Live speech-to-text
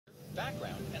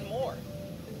background, and more.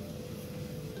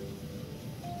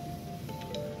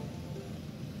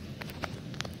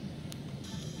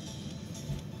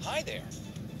 Hi there.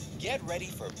 Get ready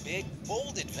for big,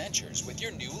 bold adventures with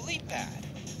your new Leappad.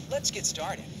 Let's get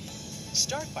started.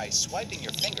 Start by swiping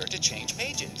your finger to change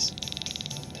pages.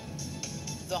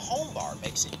 The home bar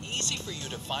makes it easy for you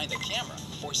to find the camera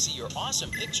or see your awesome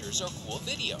pictures or cool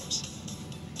videos.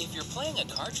 If you're playing a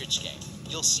cartridge game,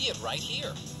 you'll see it right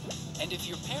here. And if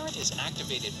your parent has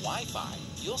activated Wi-Fi,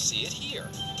 you'll see it here.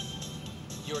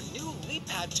 Your new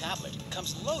Leappad tablet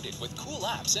comes loaded with cool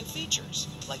apps and features,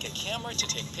 like a camera to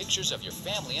take pictures of your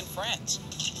family and friends.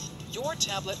 Your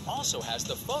tablet also has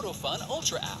the PhotoFun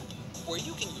Ultra app, where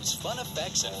you can use fun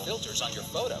effects and filters on your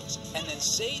photos and then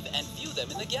save and view them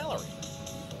in the gallery.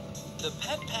 The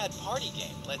PetPad Party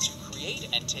game lets you create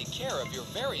and take care of your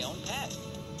very own pet.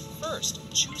 First,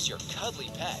 choose your cuddly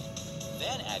pet,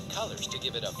 then add colors to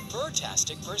give it a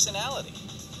fur-tastic personality.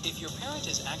 If your parent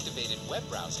has activated web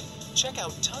browsing, check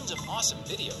out tons of awesome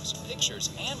videos, pictures,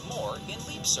 and more in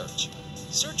Leap Search.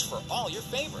 Search for all your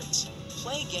favorites.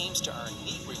 Play games to earn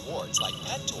neat rewards like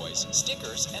pet toys,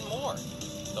 stickers, and more.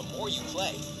 The more you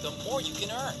play, the more you can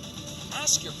earn.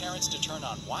 Ask your parents to turn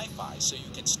on Wi-Fi so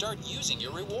you can start using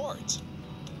your rewards.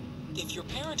 If your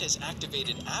parent has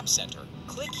activated App Center,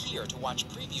 click here to watch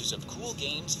previews of cool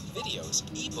games, videos,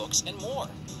 ebooks, and more.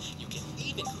 You can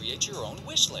even create your own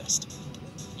wish list.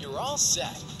 You're all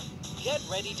set. Get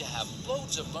ready to have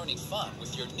loads of learning fun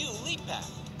with your new Leappad.